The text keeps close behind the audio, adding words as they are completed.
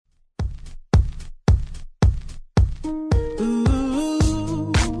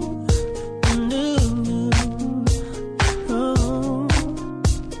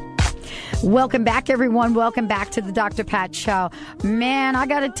Welcome back, everyone. Welcome back to the Dr. Pat Show. Man, I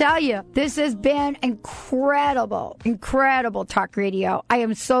got to tell you, this has been incredible talk radio. I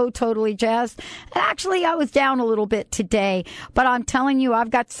am so totally jazzed. And actually, I was down a little bit today, but I'm telling you, I've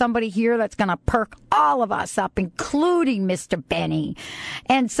got somebody here that's going to perk all of us up, including Mr. Benny.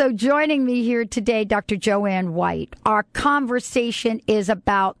 And so joining me here today, Dr. Joanne White. Our conversation is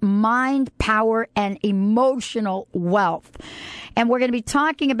about mind, power, and emotional wealth. And we're going to be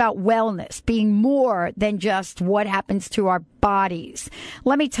talking about wellness being more than just what happens to our bodies.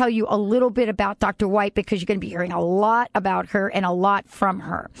 Let me tell you a little bit about Dr. White, because you're going to be hearing a lot about her and a lot from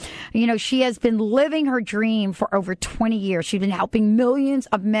her. You know, she has been living her dream for over 20 years. She's been helping millions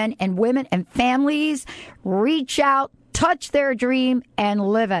of men and women and families reach out, touch their dream, and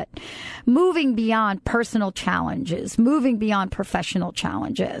live it. Moving beyond personal challenges, moving beyond professional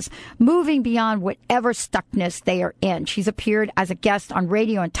challenges, moving beyond whatever stuckness they are in. She's appeared as a guest on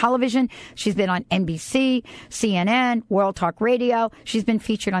radio and television. She's been on NBC, CNN, World Talk Radio. She's been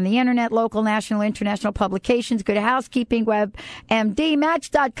featured on the internet, local, national, international publications, Good Housekeeping, WebMD,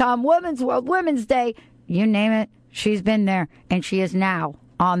 Match.com, Women's World, Women's Day, you name it. She's been there, and she is now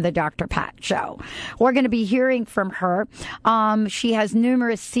on the Dr. Pat Show. We're going to be hearing from her. She has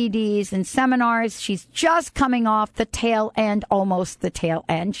numerous CDs and seminars. She's just coming off the tail end, almost the tail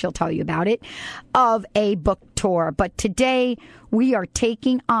end, she'll tell you about it, of a book tour. But today, we are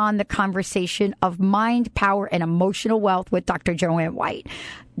taking on the conversation of mind, power, and emotional wealth with Dr. Joanne White.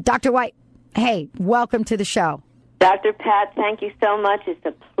 Dr. White, hey, welcome to the show. Dr. Pat, thank you so much. It's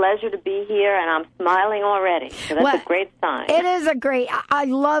a pleasure to be here, and I'm smiling already. So that's a great sign. It is a great. I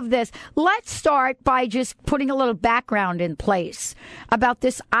love this. Let's start by just putting a little background in place about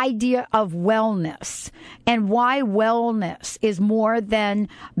this idea of wellness and why wellness is more than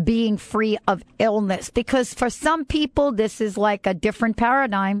being free of illness. Because for some people, this is like a different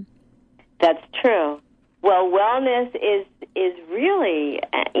paradigm. That's true. Well, wellness is really,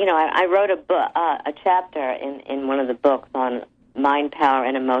 you know, I wrote a chapter in one of the books on mind, power,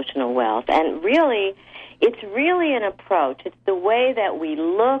 and emotional wealth. And really, it's really an approach. It's the way that we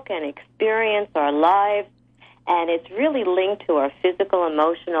look and experience our lives, and it's really linked to our physical,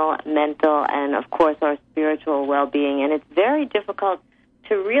 emotional, mental, and, of course, our spiritual well-being. And it's very difficult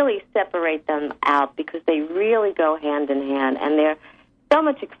to really separate them out because they really go hand in hand, and there's so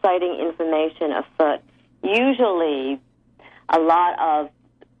much exciting information afoot. Usually, a lot of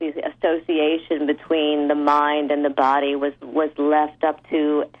the association between the mind and the body was left up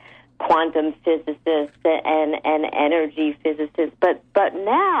to quantum physicists and energy physicists, but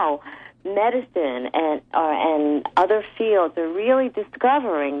now medicine and other fields are really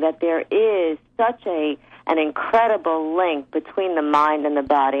discovering that there is such an incredible link between the mind and the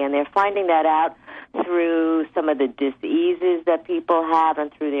body, and they're finding that out through some of the diseases that people have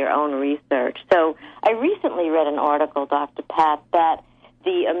and through their own research. So I recently read an article, Dr. Pat, that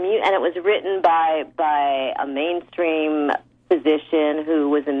and it was written by a mainstream physician who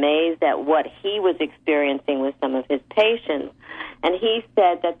was amazed at what he was experiencing with some of his patients. And he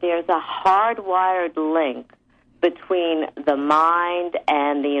said that there's a hardwired link between the mind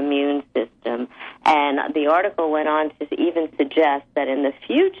and the immune system. And the article went on to even suggest that in the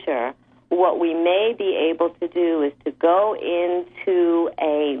future, what we may be able to do is to go into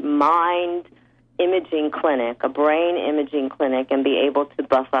a mind imaging clinic, a brain imaging clinic, and be able to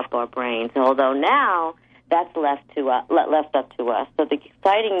buff up our brains. Although now that's left up to us. So the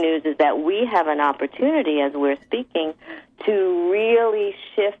exciting news is that we have an opportunity, as we're speaking, to really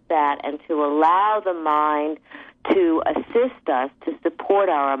shift that and to allow the mind to assist us to support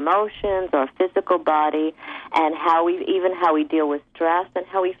our emotions, our physical body, and how we deal with stress and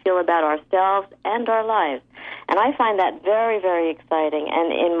how we feel about ourselves and our lives. And I find that very, very exciting.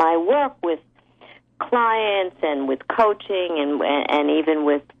 And in my work with clients and with coaching and even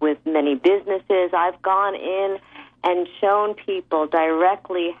with many businesses, I've gone in and shown people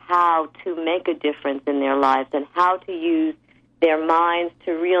directly how to make a difference in their lives and how to use their minds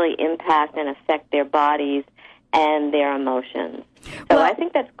to really impact and affect their bodies and their emotions. So I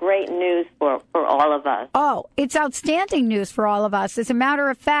think that's great news for all of us. Oh, it's outstanding news for all of us. As a matter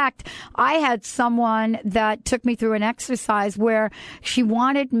of fact, I had someone that took me through an exercise where she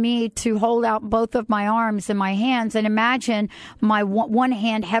wanted me to hold out both of my arms and my hands and imagine my one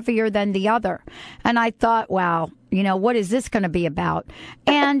hand heavier than the other. And I thought, wow, you know, what is this going to be about?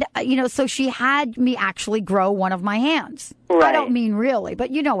 And, you know, so she had me actually grow one of my hands. Right. I don't mean really, but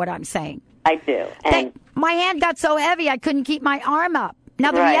you know what I'm saying. I do. And my hand got so heavy I couldn't keep my arm up.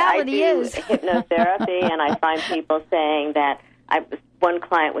 Now, the reality is hypnotherapy, and I find people saying that one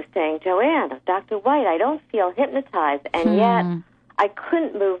client was saying, Joanne, Dr. White, I don't feel hypnotized, and yet I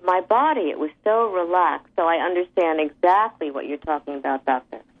couldn't move my body. It was so relaxed. So I understand exactly what you're talking about,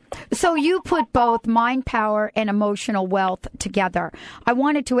 Doctor. So you put both mind power and emotional wealth together. I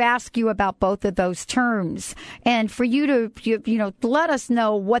wanted to ask you about both of those terms and for you to, let us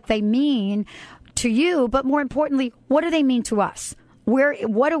know what they mean to you, but more importantly, what do they mean to us?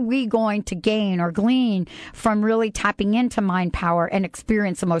 What are we going to gain or glean from really tapping into mind power and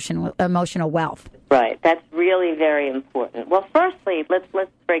experience emotional wealth? Right. That's really very important. Well, firstly,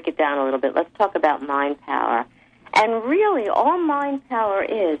 let's break it down a little bit. Let's talk about mind power. And really, all mind power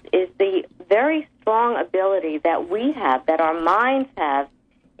is the very strong ability that we have, that our minds have,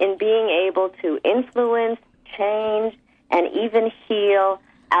 in being able to influence, change, and even heal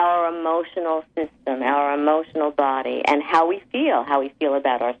our emotional system, our emotional body, and how we feel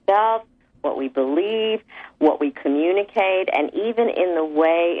about ourselves, what we believe, what we communicate, and even in the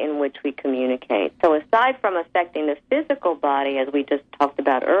way in which we communicate. So aside from affecting the physical body, as we just talked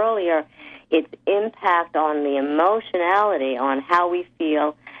about earlier, its impact on the emotionality, on how we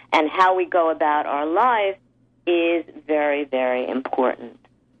feel and how we go about our life is very, very important.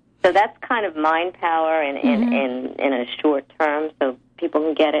 So that's kind of mind power in a short term so people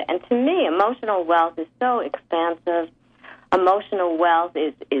can get it. And to me, emotional wealth is so expansive. Emotional wealth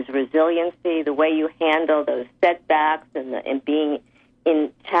is resiliency, the way you handle those setbacks and being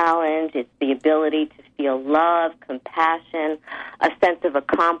in challenge. It's the ability to feel love, compassion, a sense of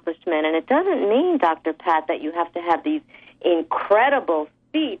accomplishment. And it doesn't mean, Dr. Pat, that you have to have these incredible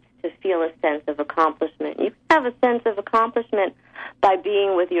feats to feel a sense of accomplishment. You can have a sense of accomplishment by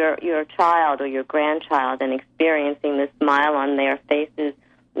being with your child or your grandchild and experiencing the smile on their faces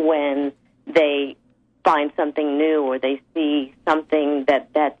when they find something new or they see something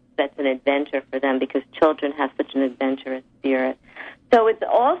that's an adventure for them, because children have such an adventurous spirit. So it's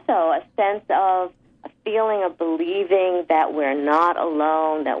also a sense of a feeling of believing that we're not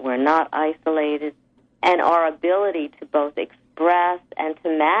alone, that we're not isolated, and our ability to both express and to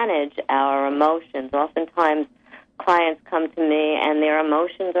manage our emotions. Oftentimes, clients come to me and their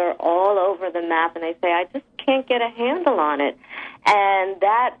emotions are all over the map, and they say, I just can't get a handle on it. And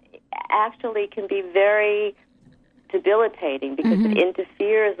that actually can be very debilitating because it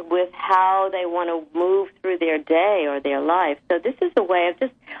interferes with how they want to move through their day or their life. So this is a way of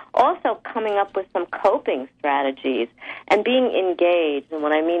just also coming up with some coping strategies and being engaged. And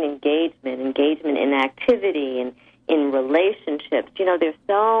when I mean engagement in activity and in relationships. There's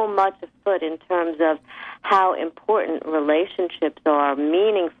so much afoot in terms of how important relationships are,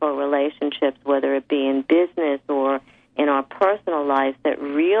 meaningful relationships, whether it be in business or in our personal lives, that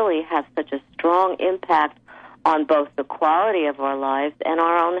really have such a strong impact on both the quality of our lives and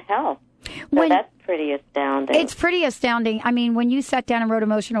our own health. So that's pretty astounding. It's pretty astounding. I mean, when you sat down and wrote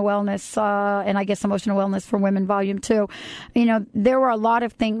Emotional Wellness, and I guess Emotional Wellness for Women, Volume 2, there were a lot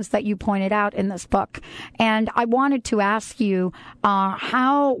of things that you pointed out in this book. And I wanted to ask you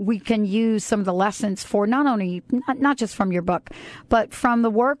how we can use some of the lessons for not just from your book, but from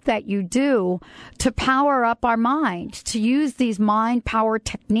the work that you do to power up our mind, to use these mind power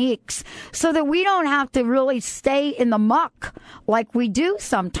techniques so that we don't have to really stay in the muck like we do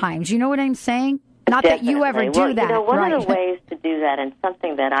sometimes. You know what I'm saying? Not Definitely. That you ever do that. One of the ways to do that, and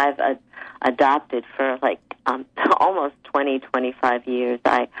something that I've adopted for almost 20, 25 years,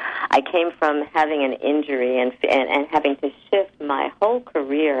 I came from having an injury and having to shift my whole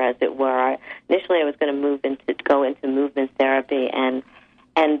career, as it were. Initially, I was going to go into movement therapy, and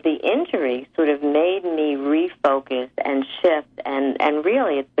the injury sort of made me refocus and shift, and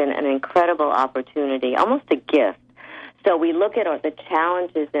really it's been an incredible opportunity, almost a gift. So we look at the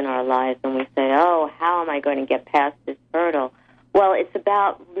challenges in our lives and we say, oh, how am I going to get past this hurdle? Well, it's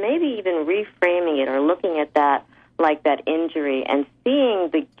about maybe even reframing it or looking at that like that injury and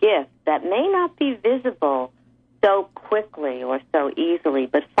seeing the gift that may not be visible so quickly or so easily,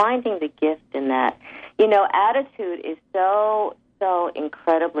 but finding the gift in that. Attitude is so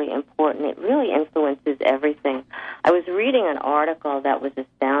incredibly important. It really influences everything. I was reading an article that was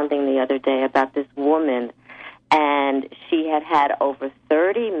astounding the other day about this woman, and she had over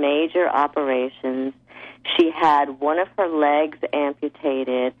 30 major operations. She had one of her legs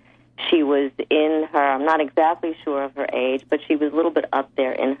amputated. She was I'm not exactly sure of her age, but she was a little bit up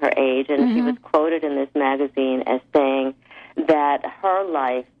there in her age, and she was quoted in this magazine as saying that her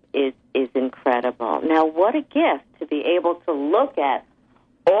life is incredible. Now, what a gift to be able to look at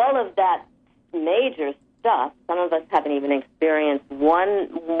all of that major stuff. Some of us haven't even experienced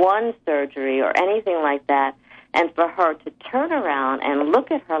one surgery or anything like that, and for her to turn around and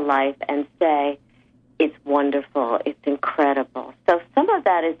look at her life and say, it's wonderful, it's incredible. So some of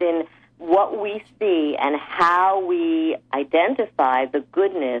that is in what we see and how we identify the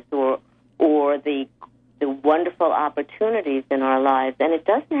goodness or the wonderful opportunities in our lives. And it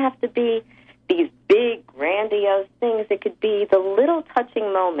doesn't have to be these big, grandiose things. It could be the little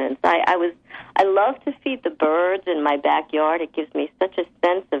touching moments. I love to feed the birds in my backyard. It gives me such a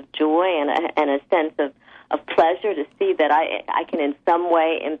sense of joy and a sense of pleasure to see that I can in some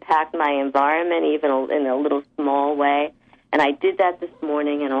way impact my environment, even in a little small way. And I did that this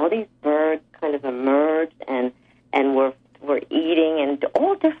morning, and all these birds kind of emerged and were eating, and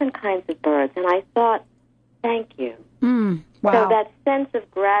all different kinds of birds. And I thought, thank you. Wow. So that sense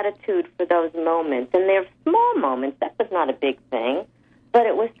of gratitude for those moments, and they're small moments. That was not a big thing, but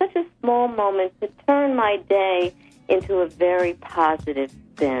it was such a small moment to turn my day into a very positive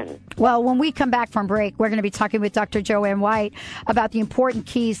spin. Well, when we come back from break, we're going to be talking with Dr. Joanne White about the important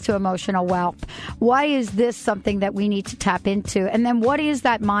keys to emotional wealth. Why is this something that we need to tap into? And then what is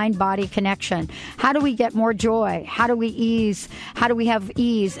that mind-body connection? How do we get more joy? How do we ease? How do we have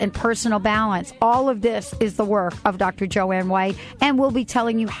ease and personal balance? All of this is the work of Dr. Joanne White, and we'll be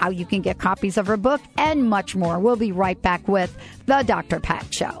telling you how you can get copies of her book and much more. We'll be right back with The Dr.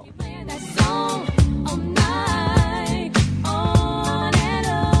 Pat Show.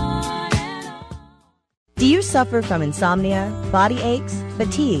 Do you suffer from insomnia, body aches,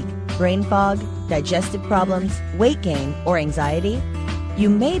 fatigue, brain fog, digestive problems, weight gain, or anxiety? You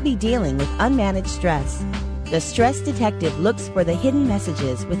may be dealing with unmanaged stress. The Stress Detective looks for the hidden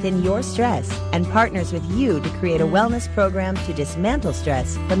messages within your stress and partners with you to create a wellness program to dismantle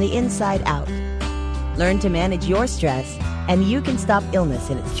stress from the inside out. Learn to manage your stress, and you can stop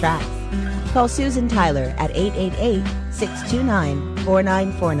illness in its tracks. Call Susan Tyler at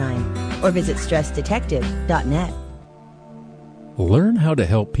 888-629-4949 or visit stressdetective.net. Learn how to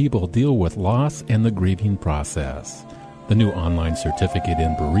help people deal with loss and the grieving process. The new online certificate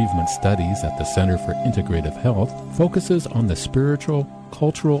in bereavement studies at the Center for Integrative Health focuses on the spiritual,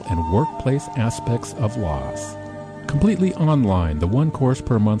 cultural, and workplace aspects of loss. Completely online, the one course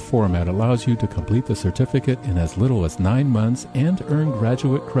per month format allows you to complete the certificate in as little as 9 months and earn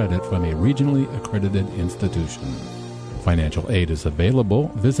graduate credit from a regionally accredited institution. Financial aid is available.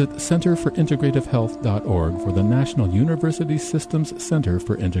 Visit centerforintegrativehealth.org for the National University Systems Center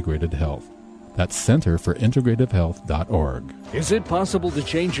for Integrated Health. That's centerforintegrativehealth.org. Is it possible to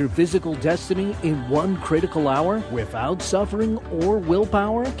change your physical destiny in one critical hour without suffering or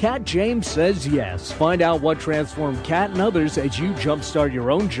willpower? Kat James says yes. Find out what transformed Kat and others as you jumpstart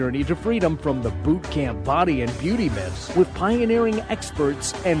your own journey to freedom from the boot camp body and beauty myths. With pioneering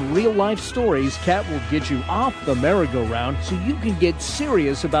experts and real-life stories, Kat will get you off the merry-go-round so you can get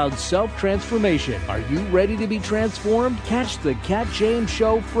serious about self-transformation. Are you ready to be transformed? Catch the Kat James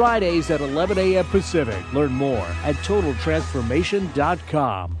Show Fridays at 11 a.m. Pacific. Learn more at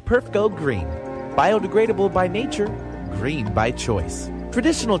TotalTransformation.com. PerfGo Green. Biodegradable by nature, green by choice.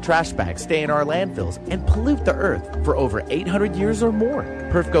 Traditional trash bags stay in our landfills and pollute the earth for over 800 years or more.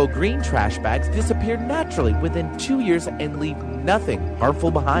 PerfGo Green trash bags disappear naturally within 2 years and leave nothing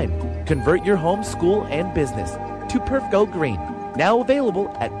harmful behind. Convert your home, school, and business to PerfGo Green. Now available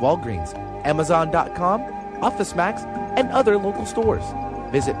at Walgreens, Amazon.com, OfficeMax, and other local stores.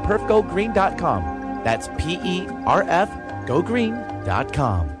 Visit perfgogreen.com. That's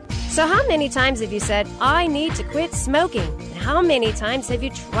PERFGoGreen.com. So how many times have you said, I need to quit smoking? And how many times have you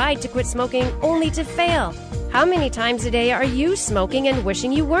tried to quit smoking only to fail? How many times a day are you smoking and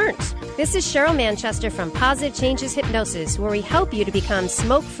wishing you weren't? This is Cheryl Manchester from Positive Changes Hypnosis, where we help you to become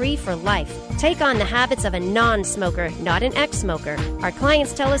smoke-free for life. Take on the habits of a non-smoker, not an ex-smoker. Our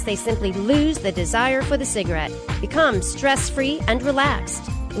clients tell us they simply lose the desire for the cigarette, become stress-free and relaxed,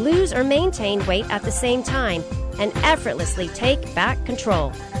 lose or maintain weight at the same time, and effortlessly take back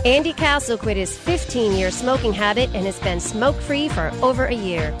control. Andy Castle quit his 15-year smoking habit and has been smoke-free for over a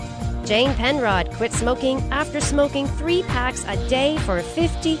year. Jane Penrod quit smoking after smoking 3 packs a day for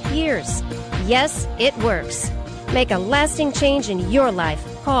 50 years. Yes, it works. Make a lasting change in your life.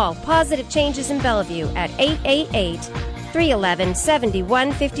 Call Positive Changes in Bellevue at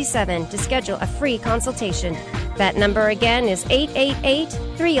 888-311-7157 to schedule a free consultation. That number again is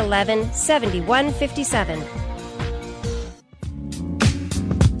 888-311-7157.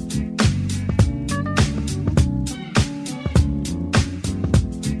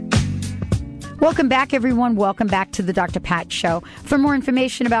 Welcome back, everyone. Welcome back to the Dr. Pat Show. For more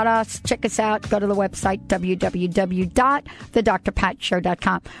information about us, check us out. Go to the website,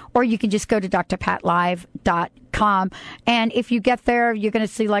 www.thedrpatshow.com, or you can just go to drpatlive.com. drcpatch.com. And if you get there, you're going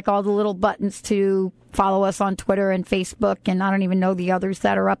to see like all the little buttons to follow us on Twitter and Facebook, and I don't even know the others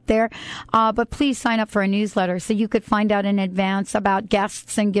that are up there. But please sign up for a newsletter so you could find out in advance about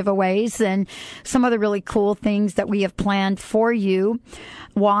guests and giveaways and some of the really cool things that we have planned for you.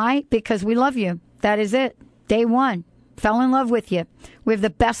 Why? Because we love you. That is it. Day one. Fell in love with you. We have the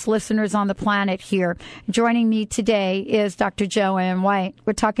best listeners on the planet here. Joining me today is Dr. Joanne White.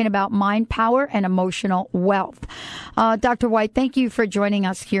 We're talking about mind power and emotional wealth. Dr. White, thank you for joining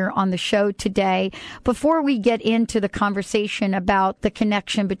us here on the show today. Before we get into the conversation about the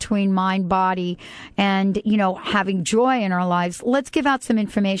connection between mind, body, and, having joy in our lives, let's give out some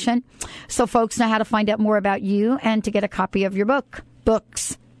information so folks know how to find out more about you and to get a copy of your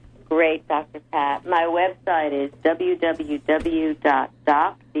books. Great, Dr. Pat. My website is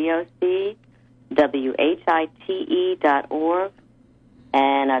www.docwhite.org,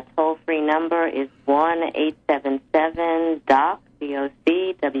 and a toll-free number is 1-877-DOC,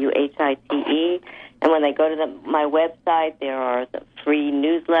 And when they go to my website, there are the free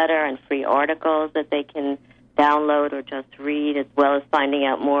newsletter and free articles that they can download or just read, as well as finding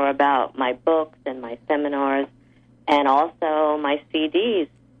out more about my books and my seminars, and also my CDs.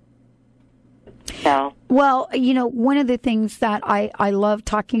 So. Well, one of the things that I love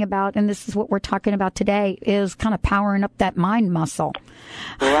talking about, and this is what we're talking about today, is kind of powering up that mind muscle.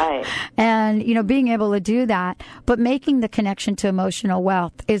 Right. And, being able to do that, but making the connection to emotional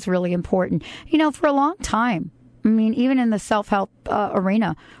wealth is really important. For a long time, even in the self-help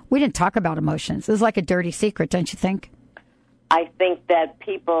arena, we didn't talk about emotions. It was like a dirty secret, don't you think? I think that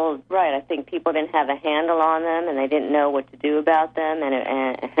people didn't have a handle on them, and they didn't know what to do about them,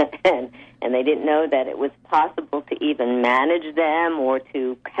 and they didn't know that it was possible to even manage them or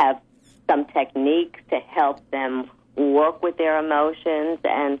to have some techniques to help them work with their emotions.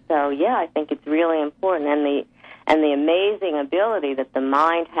 And so, I think it's really important, and the amazing ability that the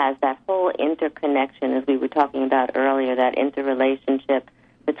mind has, that whole interconnection, as we were talking about earlier, that interrelationship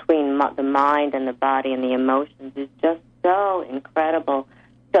between the mind and the body and the emotions is just so incredible.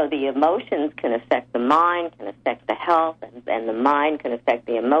 So the emotions can affect the mind, can affect the health, and the mind can affect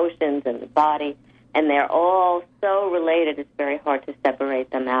the emotions and the body, and they're all so related. It's very hard to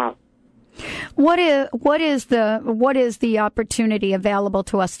separate them out. What is the opportunity available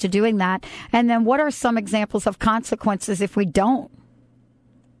to us to doing that? And then what are some examples of consequences if we don't?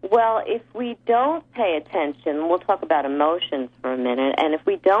 Well, if we don't pay attention, we'll talk about emotions for a minute, and if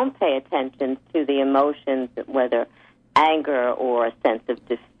we don't pay attention to the emotions, whether anger or a sense of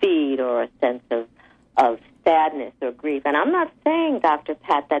defeat or a sense of sadness or grief. And I'm not saying, Dr.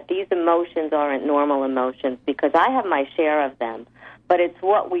 Pat, that these emotions aren't normal emotions, because I have my share of them, but it's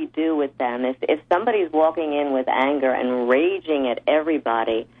what we do with them. If somebody's walking in with anger and raging at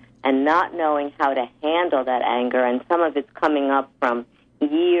everybody and not knowing how to handle that anger, and some of it's coming up from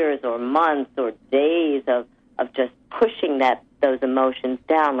years or months or days of just pushing those emotions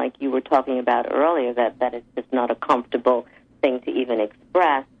down, like you were talking about earlier, that it's just not a comfortable thing to even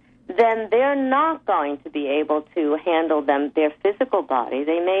express, then they're not going to be able to handle their physical body.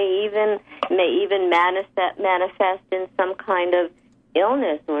 They may even manifest in some kind of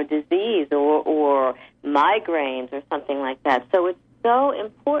illness or disease or migraines or something like that. So it's so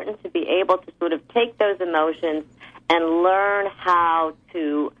important to be able to sort of take those emotions and learn how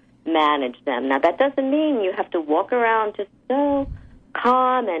to manage them. Now, that doesn't mean you have to walk around just so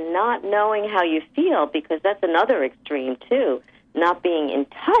calm and not knowing how you feel, because that's another extreme, too, not being in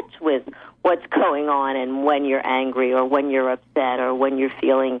touch with what's going on and when you're angry or when you're upset or when you're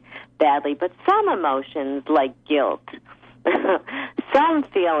feeling badly. But some emotions, like guilt, some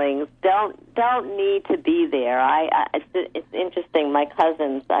feelings don't need to be there. It's interesting. My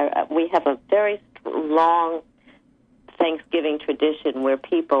cousins, we have a very long Thanksgiving tradition where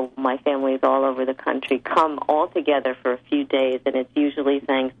people, my family is all over the country, come all together for a few days, and it's usually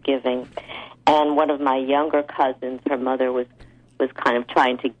Thanksgiving. And one of my younger cousins, her mother was kind of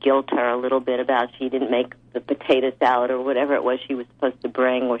trying to guilt her a little bit about she didn't make the potato salad or whatever it was she was supposed to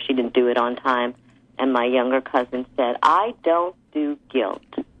bring, or she didn't do it on time. And my younger cousin said, "I don't do guilt."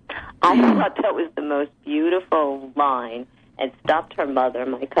 I thought that was the most beautiful line, and stopped her mother,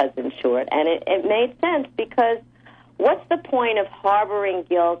 my cousin, short. And it made sense, because what's the point of harboring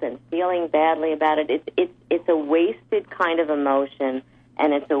guilt and feeling badly about it? It's a wasted kind of emotion,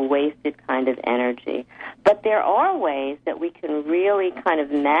 and it's a wasted kind of energy. But there are ways that we can really kind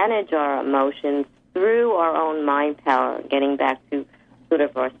of manage our emotions through our own mind power, getting back to sort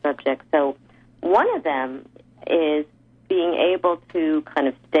of our subject. So one of them is being able to kind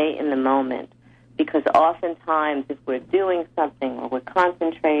of stay in the moment, because oftentimes if we're doing something or we're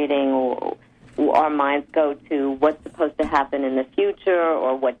concentrating or our minds go to what's supposed to happen in the future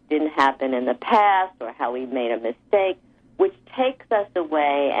or what didn't happen in the past or how we made a mistake, which takes us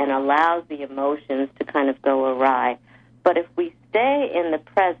away and allows the emotions to kind of go awry. But if we stay in the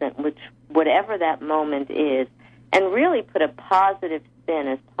present, which whatever that moment is, and really put a positive spin,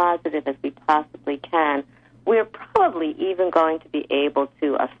 as positive as we possibly can, we're probably even going to be able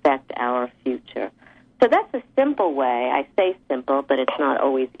to affect our future. So that's a simple way. I say simple, but it's not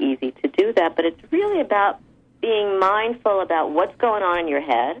always easy to do that. But it's really about being mindful about what's going on in your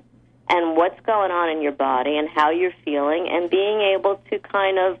head and what's going on in your body and how you're feeling, and being able to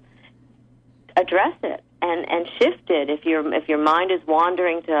kind of address it and shift it. If your mind is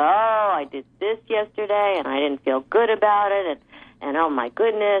wandering to, oh, I did this yesterday and I didn't feel good about it, and oh my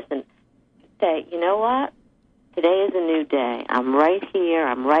goodness, and say, you know what? Today is a new day. I'm right here.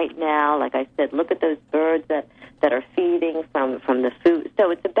 I'm right now. Like I said, look at those birds that are feeding from the food.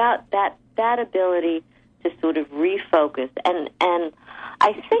 So it's about that ability to sort of refocus. And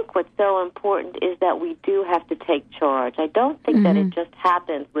I think what's so important is that we do have to take charge. I don't think that it just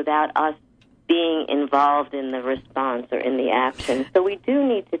happens without us being involved in the response or in the action. So we do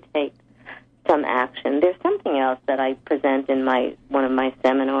need to take some action. There's something else that I present in one of my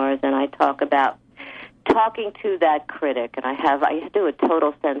seminars, and I talk about talking to that critic. And I do a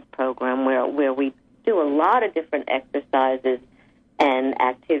total sense program where we do a lot of different exercises and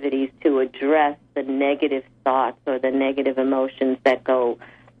activities to address the negative thoughts or the negative emotions that go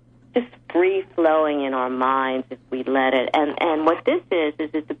just free-flowing in our minds if we let it. And what this is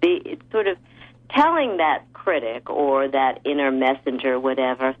it's sort of telling that critic or that inner messenger,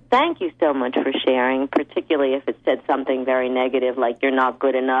 whatever, thank you so much for sharing, particularly if it said something very negative like you're not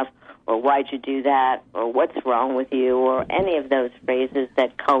good enough, or why'd you do that, or what's wrong with you, or any of those phrases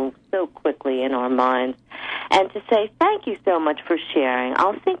that come so quickly in our minds. And to say, thank you so much for sharing.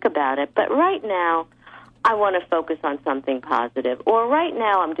 I'll think about it, but right now I want to focus on something positive, or right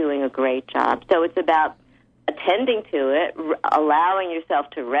now I'm doing a great job. So it's about attending to it, allowing yourself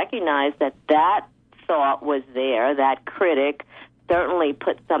to recognize that thought was there, that critic certainly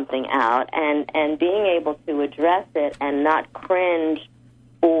put something out, and being able to address it and not cringe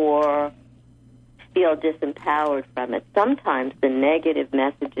or feel disempowered from it. Sometimes the negative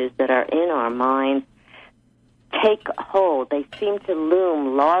messages that are in our minds take hold. They seem to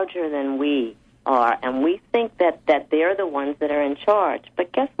loom larger than we are, and we think that they're the ones that are in charge.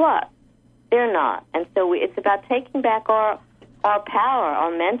 But guess what? They're not. And so it's about taking back our power,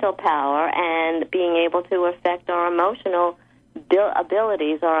 our mental power, and being able to affect our emotional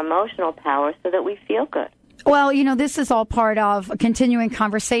abilities, our emotional power, so that we feel good. Well, this is all part of a continuing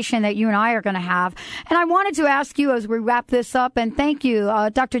conversation that you and I are going to have. And I wanted to ask you as we wrap this up, and thank you,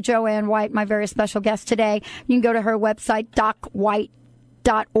 Dr. Joanne White, my very special guest today. You can go to her website,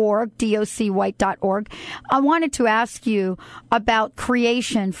 docwhite.org, docwhite.org. I wanted to ask you about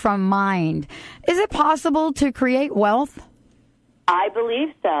creation from mind. Is it possible to create wealth? I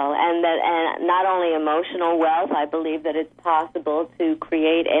believe so, and not only emotional wealth, I believe that it's possible to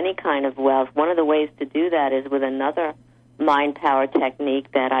create any kind of wealth. One of the ways to do that is with another mind power technique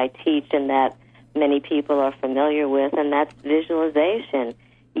that I teach and that many people are familiar with, and that's visualization.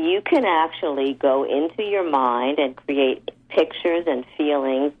 You can actually go into your mind and create pictures and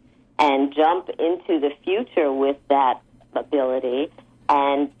feelings and jump into the future with that ability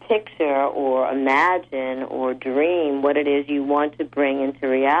and picture or imagine or dream what it is you want to bring into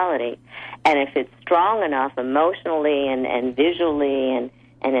reality. And if it's strong enough emotionally and visually and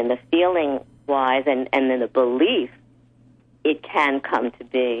in the feeling-wise and in the belief, it can come to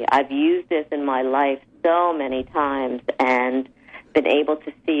be. I've used this in my life so many times and been able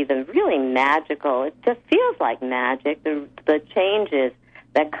to see the really magical, it just feels like magic, the changes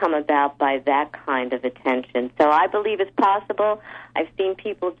that come about by that kind of attention. So I believe it's possible. I've seen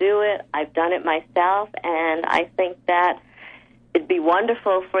people do it. I've done it myself, and I think that it'd be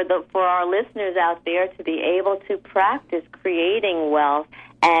wonderful for our listeners out there to be able to practice creating wealth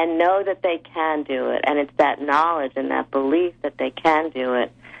and know that they can do it. And it's that knowledge and that belief that they can do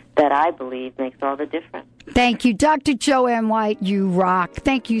it that I believe makes all the difference. Thank you, Dr. Joanne White. You rock.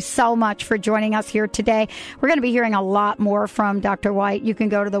 Thank you so much for joining us here today. We're going to be hearing a lot more from Dr. White. You can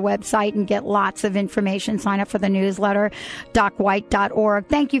go to the website and get lots of information. Sign up for the newsletter, docwhite.org.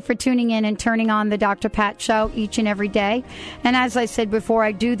 Thank you for tuning in and turning on the Dr. Pat Show each and every day. And as I said before,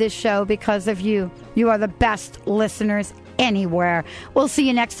 I do this show because of you. You are the best listeners anywhere. We'll see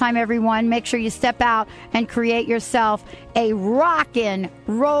you next time, everyone. Make sure you step out and create yourself a rockin',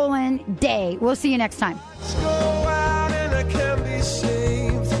 rollin' day. We'll see you next time.